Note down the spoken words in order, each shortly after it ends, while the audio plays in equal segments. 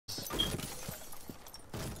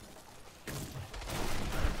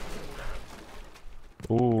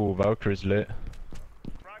Ooh, Valkyrie's lit.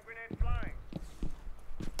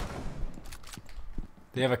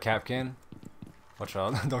 They have a cap can. Watch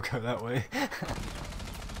out, don't go that way.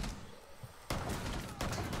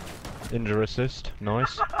 Injure assist,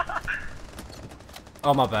 nice.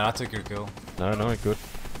 Oh my bad, I took your kill. No, no, good.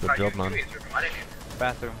 Good job, man.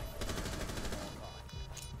 Bathroom.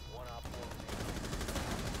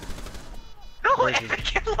 No, epic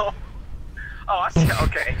kill! Oh, I see.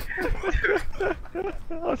 Okay.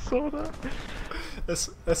 I saw that.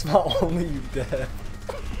 That's my only death.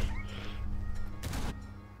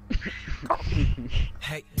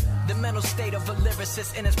 Hey, the mental state of a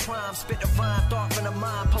lyricist in his prime, spit a rhyme, thought from the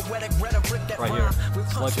mind, poetic rhetoric that Right rhyme. here.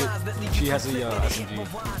 Sludge it. She has a SMG.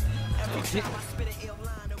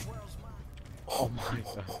 Oh my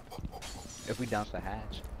god. If we down the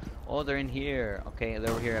hatch. Oh, they're in here. Okay,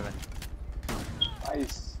 they're over here, Evan.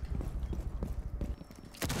 Nice.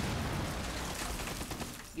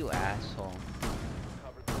 You asshole.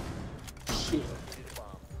 Shit.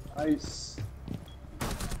 Nice.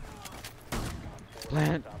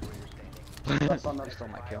 Plant. That's on You that. stole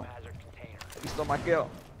my kill. You stole my kill.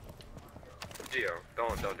 Gio,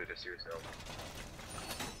 don't do this to yourself.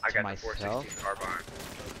 I got the 416 carbine.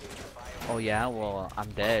 Oh yeah, well I'm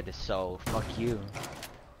dead, so fuck you.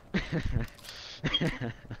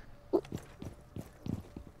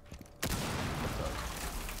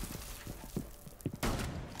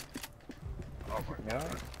 Oh my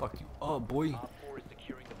god. Fuck you. Oh boy.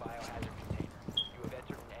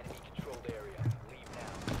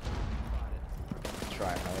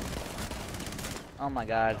 Try. Oh my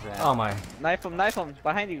god, Zach. Oh my. Knife him,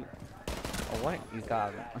 behind you. Oh what? You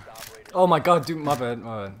got him. Oh my god, dude, my bad,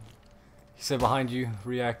 my bad. He said behind you,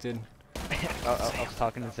 reacted. I was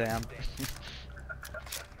talking to Sam.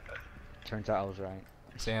 Turns out I was right.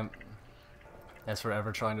 Sam, that's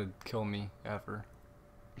forever trying to kill me, ever.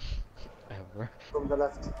 Ever. From the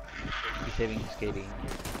left. He's saving his skating.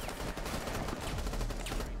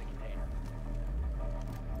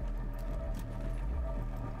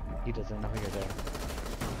 He doesn't know you're there.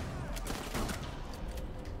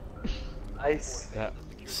 Nice. Yeah.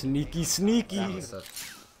 Sneaky, sneaky.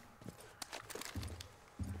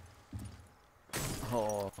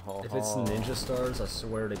 Oh, If it's ninja stars, I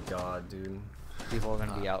swear to God, dude. People are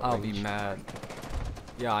gonna be outraged. I'll be mad.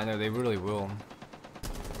 Yeah, I know, they really will.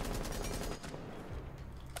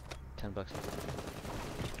 $10.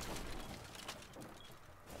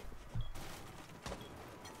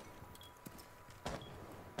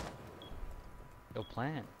 Go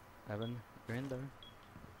plant, Evan. You're in there.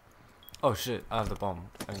 Oh shit, I have the bomb.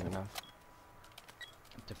 I didn't even know.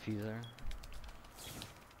 Diffuser.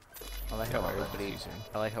 I like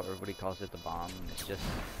how everybody calls it the bomb. It's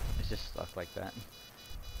just stuck like that.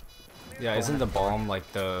 Yeah, isn't the bomb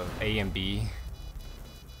like the A and B?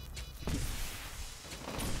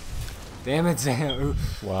 Damn it, Sam. Ooh.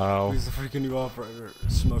 Wow. Who's the freaking new operator?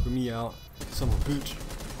 Smoking me out. Son of a bitch.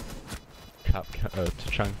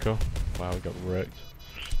 Tachanka. Wow, we got wrecked.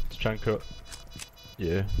 Tachanka.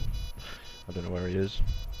 Yeah. I don't know where he is.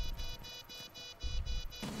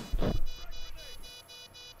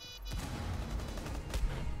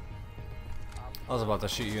 I was about to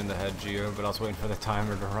shoot you in the head, Gio, but I was waiting for the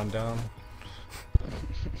timer to run down.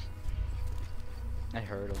 I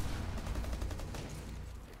heard him.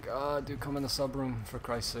 God, dude, come in the sub room, for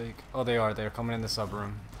Christ's sake. Oh, they are. They're coming in the sub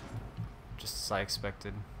room. Just as I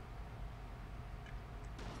expected.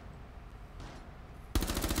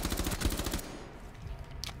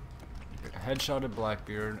 Headshotted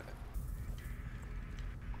Blackbeard.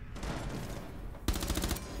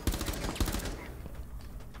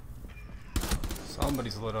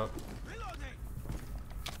 Somebody's lit up.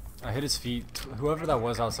 I hit his feet. Whoever that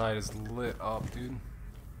was outside is lit up, dude.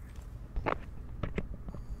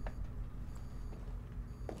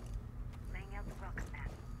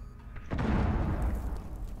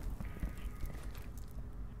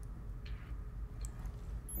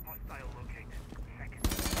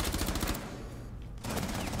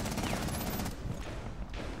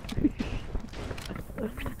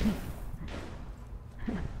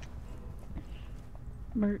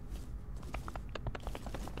 Mert.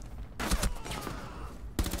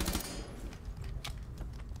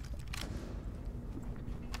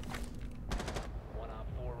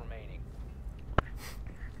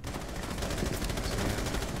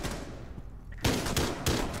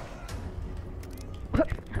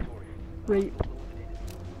 Rape.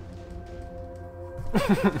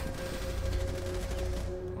 Oh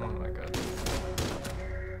my god.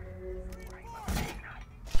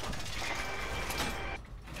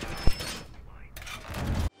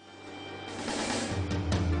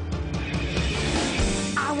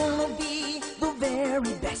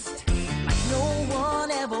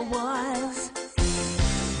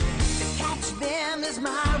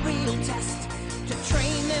 real test. To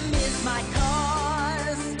train them is my call.